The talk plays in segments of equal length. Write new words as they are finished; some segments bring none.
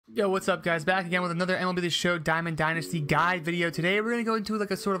Yo, what's up guys? Back again with another MLB The Show Diamond Dynasty guide video. Today we're going to go into like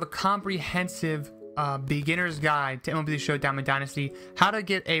a sort of a comprehensive beginner's guide to MLB The Show Diamond Dynasty. How to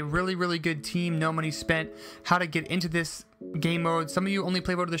get a really good team, no money spent. How to get into this game mode. Some of you only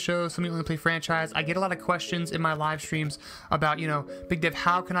play Vote of the Show, some of you only play franchise. I get a lot of questions in my live streams about, you know, Big Dev,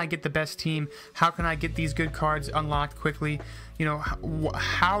 how can I get the best team? How can I get these good cards unlocked quickly? You know,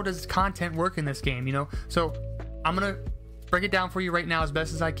 how does content work in this game? You know, so I'm going to break it down for you right now as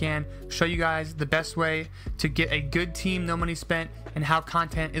best as I can, show you guys the best way to get a good team, no money spent, and how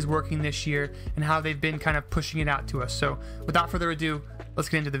content is working this year and how they've been kind of pushing it out to us. So without further ado, let's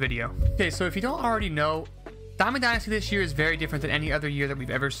get into the video. Okay, so if you don't already know, Diamond Dynasty this year is very different than any other year that we've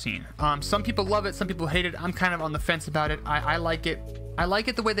ever seen. Some people love it, some people hate it. I'm kind of on the fence about it. I like it. I like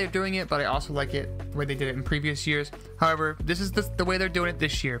it the way they're doing it, but I also like it the way they did it in previous years. However, this is the way they're doing it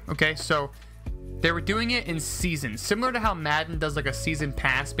this year. Okay, so they were doing it in seasons, similar to how Madden does like a season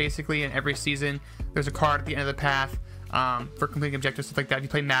pass, basically, and every season there's a card at the end of the path for completing objectives, stuff like that. If you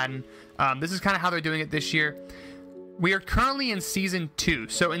play Madden, this is kind of how they're doing it this year. We are currently in Season 2.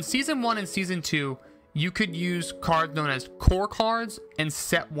 So in Season 1 and Season 2, you could use cards known as core cards and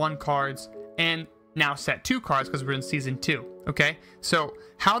set 1 cards, and now set 2 cards because we're in Season 2. Okay, so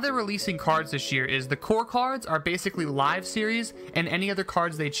how they're releasing cards this year is the core cards are basically live series, and any other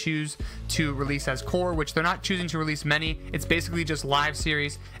cards they choose to release as core, which they're not choosing to release many. It's basically just live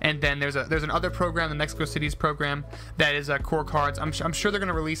series. And then there's another program, the Mexico City's program, that is core cards. I'm sure they're going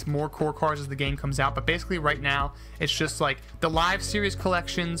to release more core cards as the game comes out, but basically right now it's just like the live series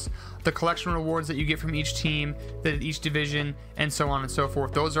collections, the collection rewards that you get from each team, each division, and so on and so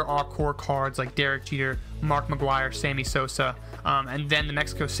forth. Those are all core cards like Derek Jeter, Mark McGwire, Sammy Sosa, and then the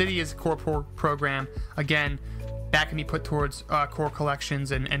Mexico City is a core program. Again, that can be put towards core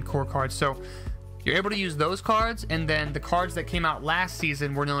collections and core cards. So you're able to use those cards, and then the cards that came out last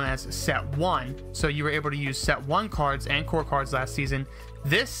season were known as Set 1. So you were able to use Set 1 cards and core cards last season.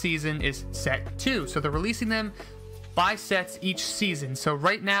 This season is Set 2. So they're releasing them by sets each season. So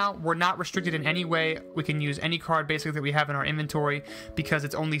right now we're not restricted in any way. We can use any card basically that we have in our inventory because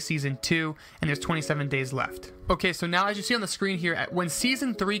it's only Season 2 and there's 27 days left. Okay, so now as you see on the screen here, when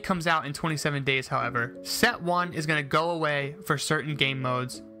Season 3 comes out in 27 days, however, Set 1 is going to go away for certain game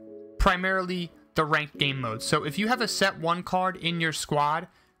modes, primarily the ranked game modes. So if you have a Set 1 card in your squad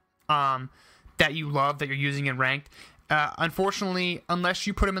that you love, that you're using in ranked, unfortunately, unless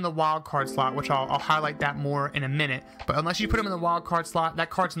you put him in the wild card slot, which I'll highlight that more in a minute, but unless you put him in the wild card slot, that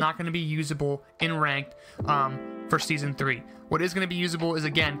card's not going to be usable in ranked for Season 3. What is going to be usable is,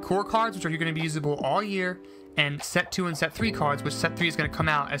 again, core cards, which are going to be usable all year, and Set 2 and Set 3 cards, which Set 3 is going to come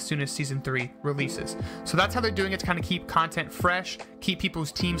out as soon as Season 3 releases. So that's how they're doing it to kind of keep content fresh, keep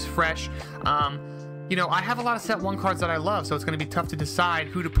people's teams fresh. You know, I have a lot of Set 1 cards that I love, so it's going to be tough to decide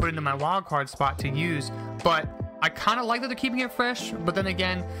who to put into my wild card spot to use, but I kind of like that they're keeping it fresh. But then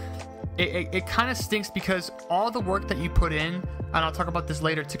again, it kind of stinks because all the work that you put in, and I'll talk about this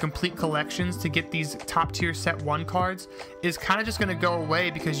later, to complete collections to get these top tier Set 1 cards is kind of just going to go away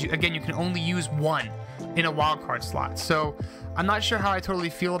because, you can only use 1 in a wild card slot. So I'm not sure how I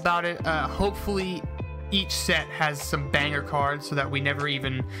totally feel about it. Hopefully each set has some banger cards so that we never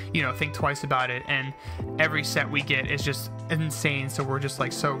even, think twice about it, and every set we get is just insane, so we're just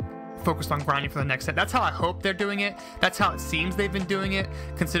like so focused on grinding for the next set. That's how I hope they're doing it. That's how it seems they've been doing it,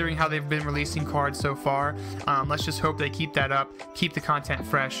 considering how they've been releasing cards so far. Let's just hope they keep that up, keep the content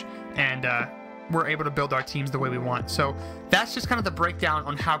fresh, and we're able to build our teams the way we want. So that's just kind of the breakdown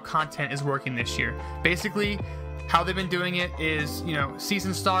on how content is working this year. Basically, how they've been doing it is,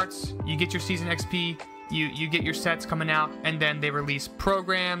 season starts, you get your season XP, you get your sets coming out, and then they release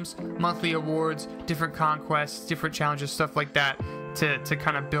programs, monthly awards, different conquests, different challenges, stuff like that, to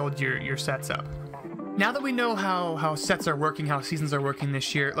kind of build your sets up. Now that we know how sets are working, how seasons are working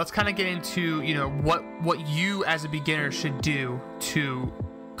this year, let's kind of get into what you as a beginner should do to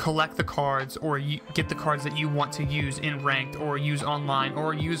collect the cards, or get the cards that you want to use in ranked, or use online,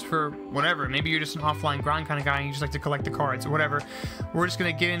 or use for whatever. Maybe you're just an offline grind kind of guy and you just like to collect the cards or whatever. We're just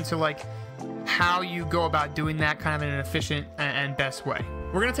going to get into like how you go about doing that kind of in an efficient and best way.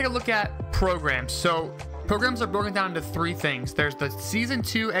 We're going to take a look at programs. So programs are broken down into 3 things. There's the Season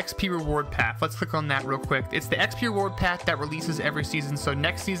 2 XP reward path. Let's click on that real quick. It's the XP reward path that releases every season. So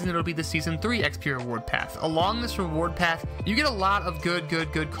next season it'll be the Season 3 XP reward path. Along this reward path, you get a lot of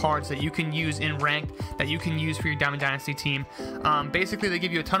good cards that you can use in ranked, that you can use for your Diamond Dynasty team. Basically, they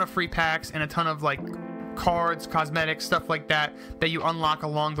give you a ton of free packs and a ton of like cards, cosmetics, stuff like that you unlock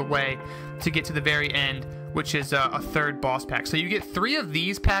along the way to get to the very end, which is a third boss pack. So you get 3 of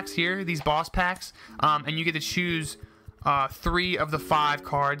these packs here, these boss packs, and you get to choose 3 of the 5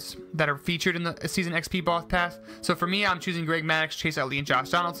 cards that are featured in the season XP boss path. So for me, I'm choosing Greg Maddux, Chase Utley, and Josh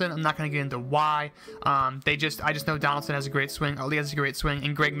Donaldson. I'm not going to get into why. I just know Donaldson has a great swing, Utley has a great swing,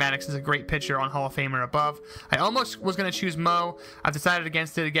 and Greg Maddux is a great pitcher on Hall of Fame or above. I almost was going to choose Mo. I've decided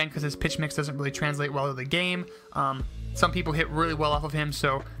against it again because his pitch mix doesn't really translate well to the game. Some people hit really well off of him,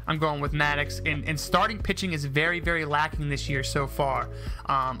 so I'm going with Maddux. And starting pitching is very, very lacking this year so far.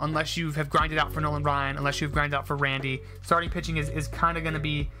 Unless you have grinded out for Nolan Ryan, unless you've grinded out for Randy, starting pitching is kind of going to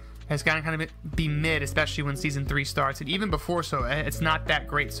be mid, especially when season 3 starts, and even before, so it's not that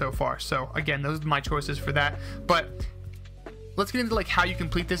great so far. So again, those are my choices for that. But let's get into like how you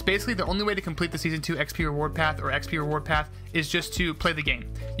complete this. Basically, the only way to complete the Season 2 XP Reward Path or XP Reward Path is just to play the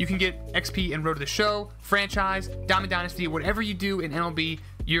game. You can get XP in Road to the Show, Franchise, Diamond Dynasty, whatever you do in MLB,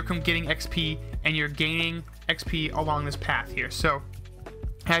 you're getting XP and you're gaining XP along this path here. So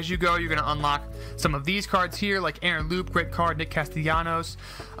as you go, you're going to unlock some of these cards here, like Aaron Loop, great card, Nick Castellanos,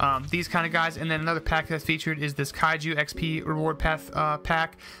 these kind of guys. And then another pack that's featured is this Kaiju XP Reward Path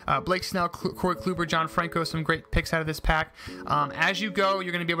pack. Blake Snell, Corey Kluber, John Franco, some great picks out of this pack. As you go,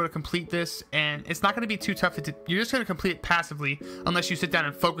 you're going to be able to complete this, and it's not going to be too tough. You're just going to complete it passively, unless you sit down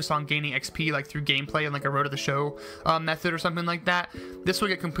and focus on gaining XP, like through gameplay and like a Road to the Show method or something like that. This will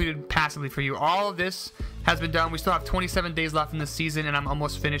get completed passively for you. All of this has been done. We still have 27 days left in this season, and I'm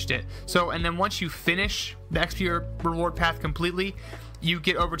almost finished it. So, and then once you finish the XP Reward Path completely, you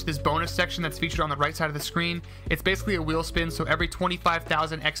get over to this bonus section that's featured on the right side of the screen. It's basically a wheel spin, so every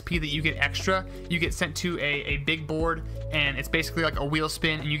 25,000 XP that you get extra, you get sent to a big board, and it's basically like a wheel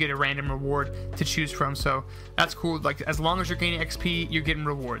spin, and you get a random reward to choose from. So that's cool. Like, as long as you're gaining XP, you're getting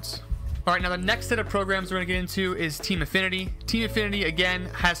rewards. All right, now the next set of programs we're going to get into is Team Affinity. Team Affinity, again,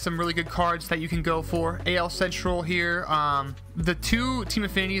 has some really good cards that you can go for. AL Central here. The 2 Team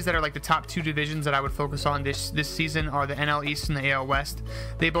Affinities that are like the top 2 divisions that I would focus on this season are the NL East and the AL West.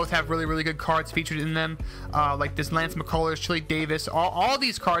 They both have really, really good cards featured in them, like this Lance McCullers, Chili Davis. All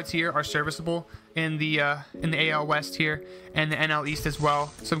these cards here are serviceable in the AL West here, and the NL East as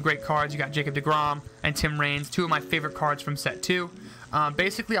well. Some great cards. You got Jacob deGrom and Tim Raines, 2 of my favorite cards from set 2.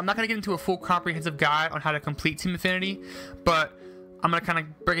 Basically, I'm not going to get into a full comprehensive guide on how to complete Team Affinity, but I'm going to kind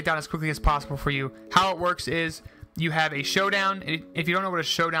of break it down as quickly as possible for you. How it works is you have a showdown. If you don't know what a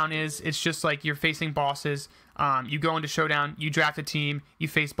showdown is, it's just like you're facing bosses. You go into showdown, you draft a team, you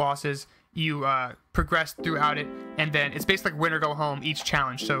face bosses, you progress throughout it, and then it's basically like win or go home each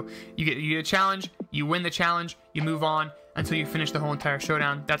challenge. So you get a challenge, you win the challenge, you move on until you finish the whole entire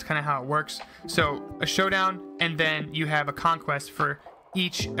showdown. That's kind of how it works. So a showdown, and then you have a conquest for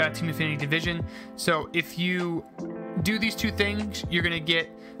each Team Affinity division. So if you do these 2 things, you're going to get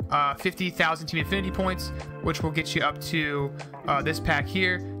 50,000 Team Affinity points, which will get you up to this pack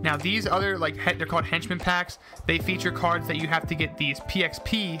here. Now these other, like, they're called henchman packs. They feature cards that you have to get these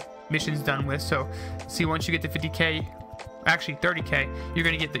PXP missions done with. So see, once you get to 50k, actually 30k, you're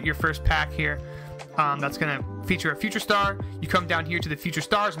going to get your first pack here. That's going to feature a Future Star. You come down here to the Future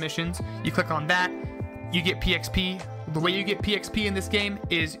Stars missions. You click on that. You get PXP. The way you get PXP in this game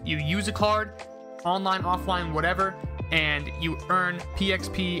is you use a card, online, offline, whatever, and you earn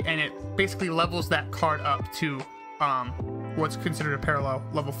PXP, and it basically levels that card up to what's considered a parallel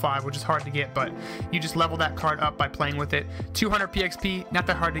level 5, which is hard to get, but you just level that card up by playing with it. 200 PXP, not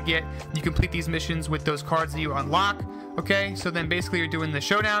that hard to get. You complete these missions with those cards that you unlock. Okay, so then basically you're doing the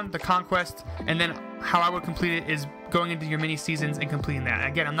showdown, the conquest, and then how I would complete it is going into your mini seasons and completing that.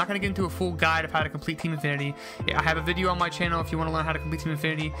 Again, I'm not going to get into a full guide of how to complete Team Affinity. I have a video on my channel. If you want to learn how to complete Team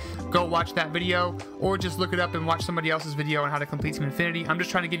Affinity, go watch that video, or just look it up and watch somebody else's video on how to complete Team Affinity. I'm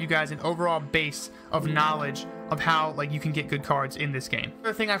just trying to give you guys an overall base of knowledge of how, like, you can get good cards in this game.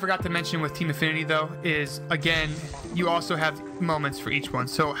 Another thing I forgot to mention with Team Affinity though is, again, you also have moments for each one.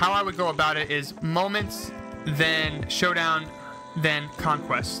 So how I would go about it is moments, then showdown, then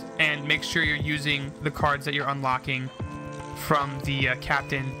conquest, and make sure you're using the cards that you're unlocking from the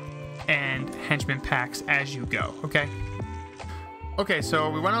captain and henchman packs as you go. Okay, so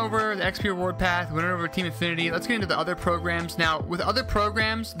we went over the XP reward path, we went over Team Affinity. Let's get into the other programs. Now, with other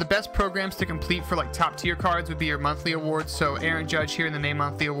programs, the best programs to complete for like top tier cards would be your monthly awards. So Aaron Judge here in the May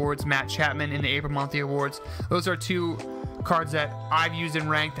monthly awards, Matt Chapman in the April monthly awards. Those are 2 cards that I've used in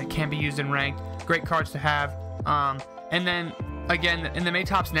ranked, that can be used in ranked. Great cards to have. And then again, in the May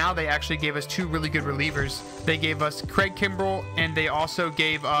Tops now, they actually gave us 2 really good relievers. They gave us Craig Kimbrell, and they also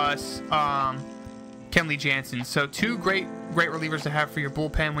gave us Kenley Jansen. So 2 great relievers to have for your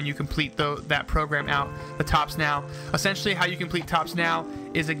bullpen when you complete that program out, the Tops Now. Essentially, how you complete Tops Now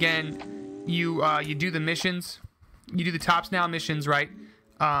is, again, you do the missions. You do the Tops Now missions, right?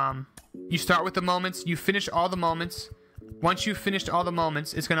 You start with the moments. You finish all the moments. once you've finished all the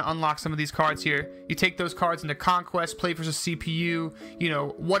moments, it's going to unlock some of these cards here. You take those cards into Conquest, play versus CPU, you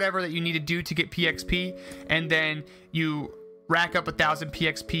know, whatever that you need to do to get PXP, and then you rack up 1,000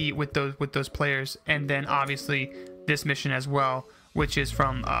 PXP with those players, and then obviously this mission as well, which is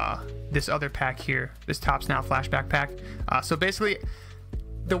from this other pack here, this Tops Now Flashback pack. So basically,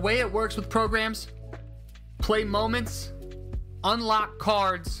 the way it works with programs: play moments, unlock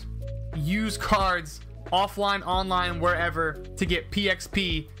cards, use cards, offline, online, wherever, to get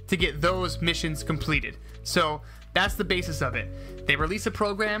PXP to get those missions completed. So that's the basis of it. They release a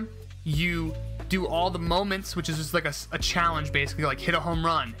program, you do all the moments, which is just like a challenge, basically, like hit a home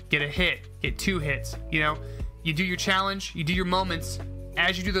run, get a hit, get 2 hits, you know. You do your challenge, you do your moments.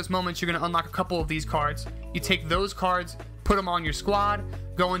 As you do those moments, you're going to unlock a couple of these cards. You take those cards, put them on your squad,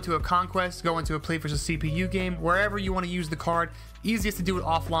 go into a Conquest, go into a play versus CPU game, wherever you want to use the card. Easiest to do it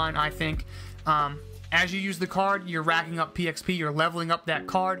offline, I think. As you use the card, you're racking up PXP, you're leveling up that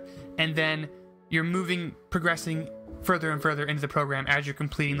card, and then you're progressing further and further into the program as you're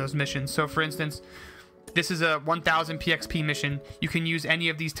completing those missions. So for instance, this is a 1,000 PXP mission. You can use any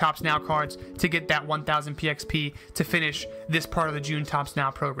of these Tops Now cards to get that 1,000 PXP to finish this part of the June Tops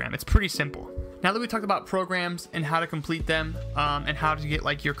Now program. It's pretty simple. Now that we talked about programs and how to complete them, and how to get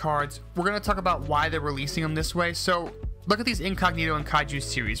like your cards, we're going to talk about why they're releasing them this way. So look at these Incognito and Kaiju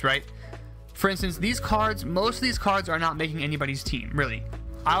series, right? For instance, these cards, most of these cards are not making anybody's team, really.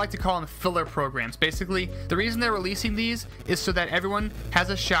 I like to call them filler programs. Basically, the reason they're releasing these is so that everyone has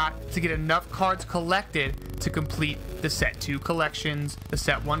a shot to get enough cards collected to complete the Set 2 collections, the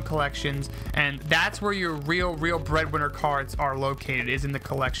Set 1 collections, and that's where your real breadwinner cards are located, is in the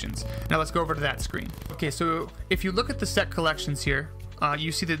collections. Now let's go over to that screen. Okay, so if you look at the set collections here,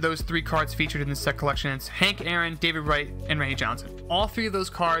 you see that those 3 cards featured in the set collection, it's Hank Aaron, David Wright, and Randy Johnson. All 3 of those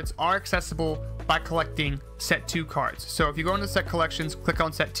cards are accessible by collecting Set 2 cards. So if you go into set collections, click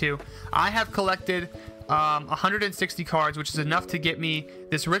on Set 2. I have collected 160 cards, which is enough to get me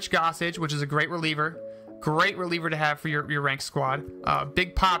this Rich Gossage, which is a great reliever to have for your ranked squad.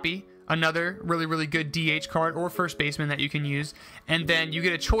 Big Papi, another really good DH card or first baseman that you can use, and then you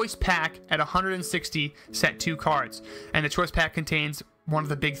get a choice pack at 160 Set 2 cards, and the choice pack contains one of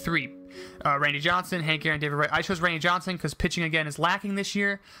the big 3. Randy Johnson, Hank Aaron, David Wright. I chose Randy Johnson because pitching again is lacking this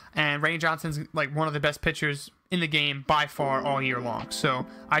year, and Randy Johnson's like one of the best pitchers in the game by far all year long. So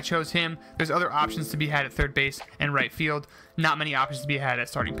I chose him. There's other options to be had at third base and right field. Not many options to be had at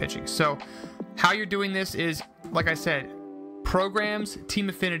starting pitching. So how you're doing this is, like I said, programs, team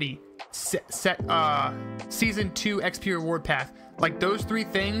affinity, season 2 XP reward path. Like those 3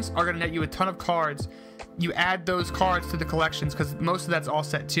 things are going to net you a ton of cards. You add those cards to the collections because most of that's all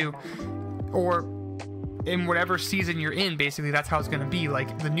Set 2, or in whatever season you're in. Basically, that's how it's going to be.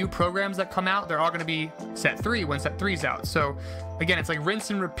 Like the new programs that come out, they're all going to be Set 3 when Set 3's out. So again, it's like rinse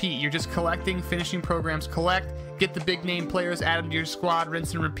and repeat. You're just collecting, finishing programs, collect, get the big name players, add them to your squad,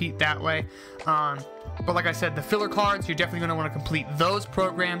 rinse and repeat that way. But like I said, the filler cards, you're definitely going to want to complete those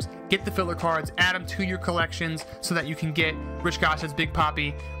programs, get the filler cards, add them to your collections so that you can get Rich Gossage, Big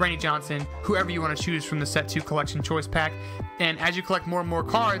Papi, Randy Johnson, whoever you want to choose from the Set 2 collection choice pack. And as you collect more and more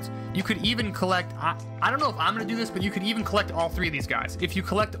cards, you could even collect, I don't know if I'm going to do this, but you could even collect all 3 of these guys. If you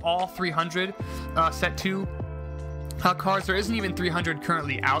collect all 300 Set 2 cards, there isn't even 300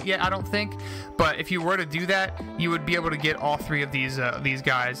 currently out yet, I don't think, but if you were to do that, you would be able to get all 3 of these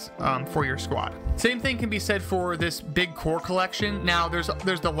guys for your squad. Same thing can be said for this big core collection. Now there's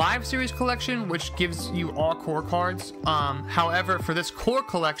the live series collection, which gives you all core cards. However, for this core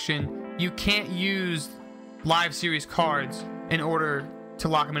collection, you can't use live series cards in order to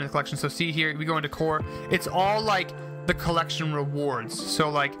lock them into the collection. So see here, we go into core, it's all like the collection rewards.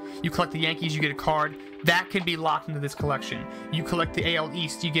 So like you collect the Yankees, you get a card that can be locked into this collection. You collect the AL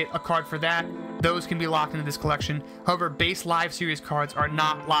East, you get a card for that. Those can be locked into this collection. However, base live series cards are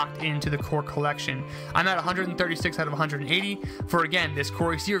not locked into the core collection. I'm at 136 out of 180 for, again, this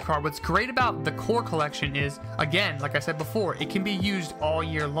Corey Seager card. What's great about the core collection is, again, like I said before, it can be used all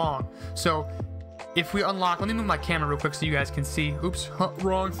year long. So if we unlock, let me move my camera real quick so you guys can see. Oops,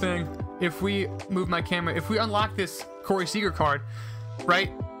 wrong thing. If we move my camera, if we unlock this Corey Seager card,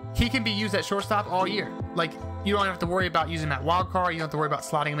 right, he can be used at shortstop all year. Like, you don't have to worry about using that wild card. You don't have to worry about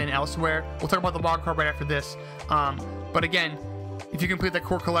slotting him in elsewhere. We'll talk about the wild card right after this. But again, if you complete that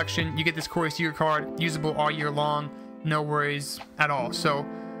core collection, you get this Corey Seager card, usable all year long. No worries at all. So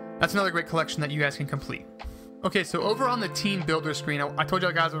that's another great collection that you guys can complete. Okay, so over on the team builder screen, I told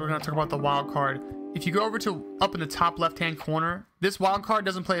you guys we were going to talk about the wild card. If you go over to up in the top left-hand corner, this wild card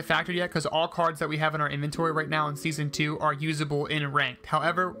doesn't play a factor yet because all cards that we have in our inventory right now in Season 2 are usable in Ranked.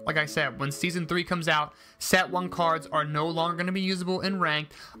 However, like I said, when Season 3 comes out, Set 1 cards are no longer going to be usable in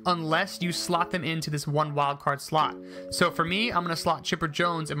Ranked unless you slot them into this one wild card slot. So for me, I'm going to slot Chipper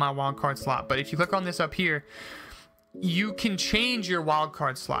Jones in my wild card slot. But if you click on this up here, you can change your wild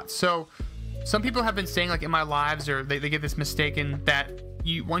card slot. So some people have been saying, like in my lives, or they get this mistaken, that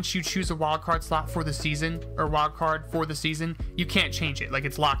once you choose a wild card slot for the season, or wild card for the season, you can't change it, like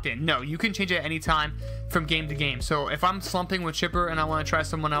it's locked in. No, you can change it at any time from game to game. So if I'm slumping with Chipper and I want to try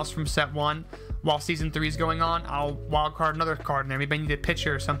someone else from set 1 while season 3 is going on, I'll wild card another card in there. Maybe I need a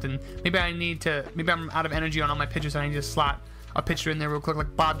pitcher or something. Maybe I'm out of energy on all my pitchers and I need to slot a pitcher in there real quick,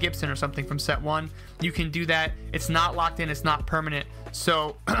 like Bob Gibson or something from set 1. You can do that. It's not locked in, it's not permanent.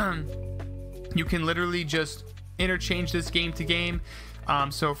 So you can literally just interchange this game to game.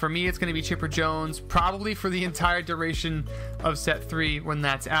 So for me, it's going to be Chipper Jones, probably for the entire duration of set 3 when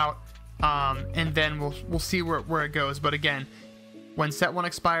that's out. And then we'll see where it goes. But again, when set 1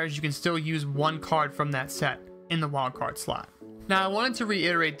 expires, you can still use one card from that set in the wild card slot. Now, I wanted to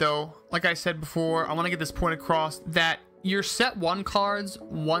reiterate though, like I said before, I want to get this point across that your set 1 cards,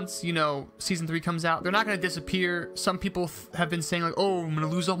 once, you know, season 3 comes out, they're not going to disappear. Some people have been saying like, oh, I'm going to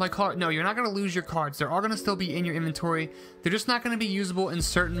lose all my cards. No, you're not going to lose your cards. They're all going to still be in your inventory. They're just not going to be usable in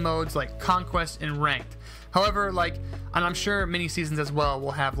certain modes like Conquest and Ranked. However, like, and I'm sure mini seasons as well will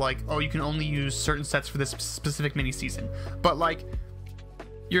have like, oh, you can only use certain sets for this specific mini season. But like,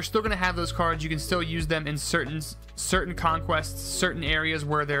 you're still going to have those cards. You can still use them in certain conquests, certain areas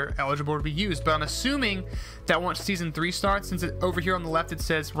where they're eligible to be used. But I'm assuming that once season 3 starts, since over here on the left it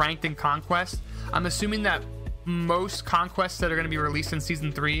says Ranked and Conquest, I'm assuming that most conquests that are going to be released in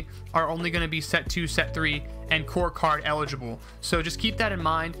season 3 are only going to be set 2, set 3, and core card eligible. So just keep that in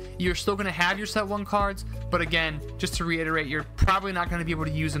mind. You're still going to have your set 1 cards, but again, just to reiterate, you're probably not going to be able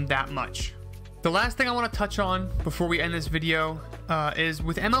to use them that much. The last thing I want to touch on before we end this video is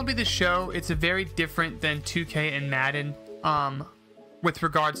with MLB The Show, it's a very different than 2K and Madden with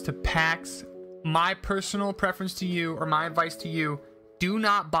regards to packs. My personal preference to you, or my advice to you, do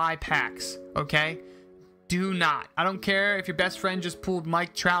not buy packs, okay? Do not. I don't care if your best friend just pulled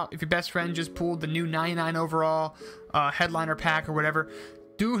Mike Trout, if your best friend just pulled the new 99 overall headliner pack or whatever.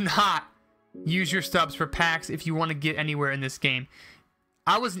 Do not use your stubs for packs if you want to get anywhere in this game.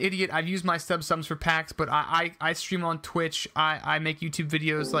 I was an idiot. I've used my sums for packs, but I stream on Twitch. I make YouTube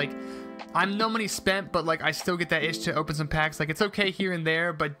videos. Like, I'm no money spent, but like I still get that itch to open some packs. Like, it's okay here and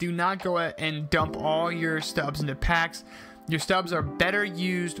there, but do not go and dump all your stubs into packs. Your stubs are better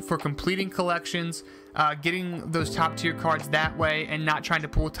used for completing collections, getting those top tier cards that way, and not trying to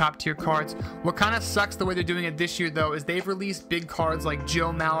pull top tier cards. What kind of sucks the way they're doing it this year though is they've released big cards like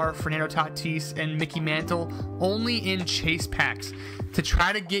Joe Mauer, Fernando Tatis, and Mickey Mantle only in chase packs to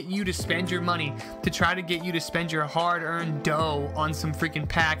try to get you to spend your money, to try to get you to spend your hard-earned dough on some freaking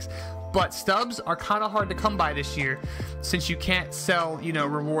packs. But stubs are kind of hard to come by this year since you can't sell, you know,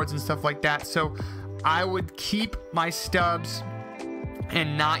 rewards and stuff like that. So I would keep my stubs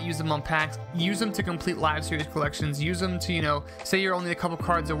and not use them on packs. Use them to complete live series collections. Use them to, you know, say you're only a couple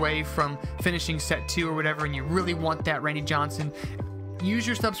cards away from finishing set 2 or whatever, and you really want that Randy Johnson. Use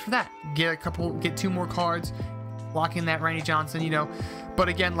your stubs for that. Get 2 more cards, lock in that Randy Johnson, you know. But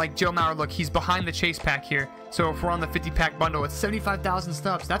again, like Joe Mauer, look, he's behind the chase pack here. So if we're on the 50-pack bundle, it's 75,000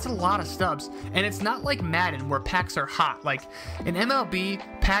 stubs. That's a lot of stubs. And it's not like Madden where packs are hot. Like in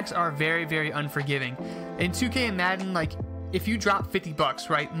MLB, packs are very, very unforgiving. In 2K and Madden, like if you drop 50 bucks,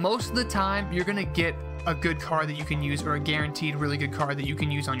 right, most of the time you're gonna get a good card that you can use, or a guaranteed really good card that you can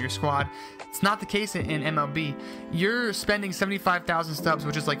use on your squad. It's not the case in MLB. You're spending 75,000 stubs,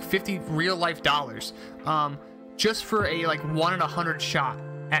 which is like 50 real life dollars, just for a like 1 in 100 shot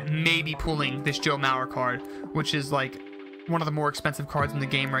at maybe pulling this Joe Mauer card, which is like one of the more expensive cards in the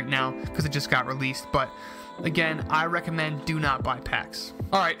game right now because it just got released. But again, I recommend do not buy packs.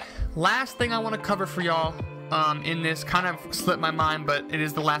 All right, last thing I want to cover for y'all in this, kind of slipped my mind, but it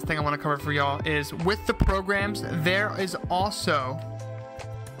is the last thing I want to cover for y'all, is with the programs, there is also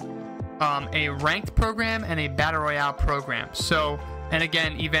a ranked program and a battle royale program. So, and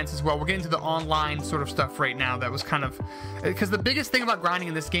again, events as well. We're getting to the online sort of stuff right now. That was kind of, because the biggest thing about grinding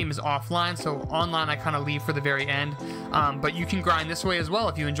in this game is offline. So online I kind of leave for the very end, but you can grind this way as well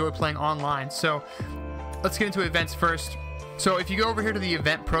if you enjoy playing online. So let's get into events first. So if you go over here to the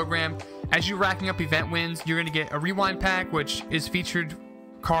event program, as you're racking up event wins, you're going to get a rewind pack, which is featured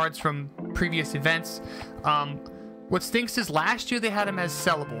cards from previous events. What stinks is last year they had them as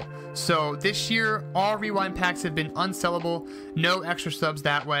sellable. So this year, all rewind packs have been unsellable. No extra subs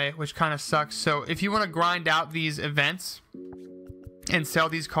that way, which kind of sucks. So if you want to grind out these events and sell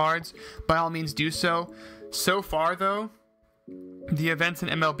these cards, by all means do so. So far though, the events in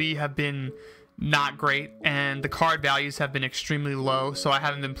MLB have been not great, and the card values have been extremely low, so I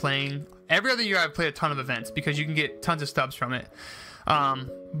haven't been playing. Every other year I've played a ton of events because you can get tons of stubs from it.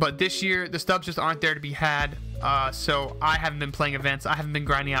 But this year the stubs just aren't there to be had, so I haven't been playing events. I haven't been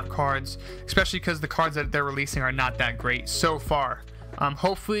grinding out cards, especially because the cards that they're releasing are not that great so far.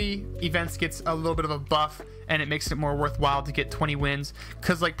 Hopefully events gets a little bit of a buff and it makes it more worthwhile to get 20 wins,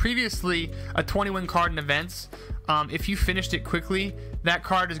 because like previously, a 20-win card in events, if you finished it quickly, that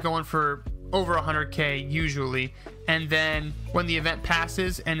card is going for over 100k usually, and then when the event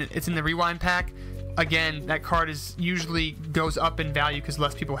passes and it's in the rewind pack, again, that card is usually goes up in value because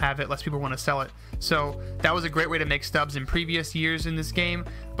less people have it, less people want to sell it. So that was a great way to make stubs in previous years in this game,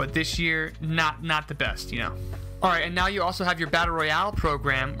 but this year, not the best, you know. Alright, and now you also have your Battle Royale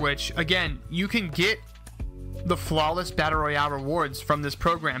program, which again, you can get the flawless Battle Royale rewards from this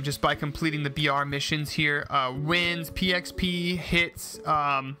program just by completing the BR missions here. Wins, PXP, hits,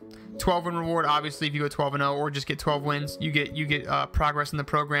 12-win reward, obviously if you go 12-0 or just get 12 wins, you get progress in the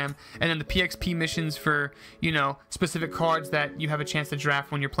program. And then the PXP missions for, you know, specific cards that you have a chance to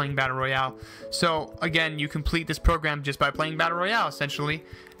draft when you're playing Battle Royale. So again, you complete this program just by playing Battle Royale essentially,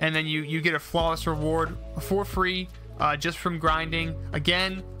 and then you get a flawless reward for free, just from grinding.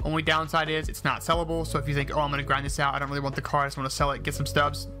 Again, only downside is it's not sellable, so if you think, oh, I'm gonna grind this out, I don't really want the card, I just want to sell it, get some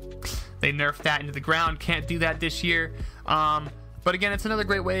stubs, they nerfed that into the ground. Can't do that this year. But again, it's another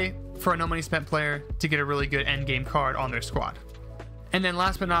great way for a no money spent player to get a really good end game card on their squad. And then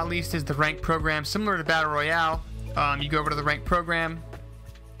last but not least is the rank program. Similar to Battle Royale, you go over to the rank program.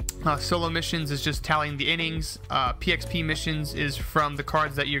 Solo missions is just tallying the innings. PXP missions is from the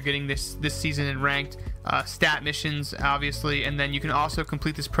cards that you're getting this season in ranked. Stat missions, obviously, and then you can also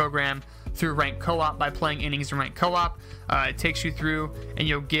complete this program through ranked co-op by playing innings in ranked co-op. It takes you through, and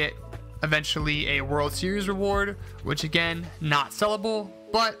you'll get eventually a World Series reward, which again, not sellable,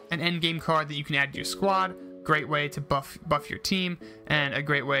 but an end game card that you can add to your squad. Great way to buff your team, and a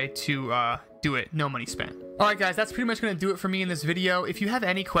great way to do it, no money spent. Alright guys, that's pretty much going to do it for me in this video. If you have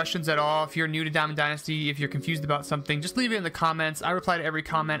any questions at all, if you're new to Diamond Dynasty, if you're confused about something, just leave it in the comments. I reply to every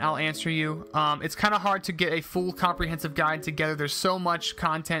comment, I'll answer you. It's kind of hard to get a full comprehensive guide together. There's so much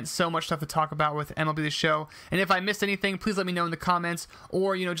content, so much stuff to talk about with MLB The Show. And if I missed anything, please let me know in the comments,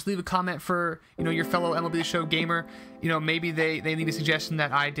 or, you know, just leave a comment for, you know, your fellow MLB The Show gamer. You know, maybe they need a suggestion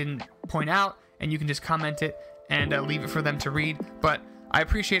that I didn't point out, and you can just comment it and leave it for them to read. But I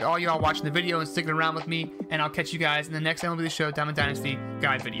appreciate all y'all watching the video and sticking around with me, and I'll catch you guys in the next MLB The Show Diamond Dynasty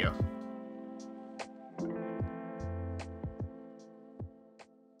guide video.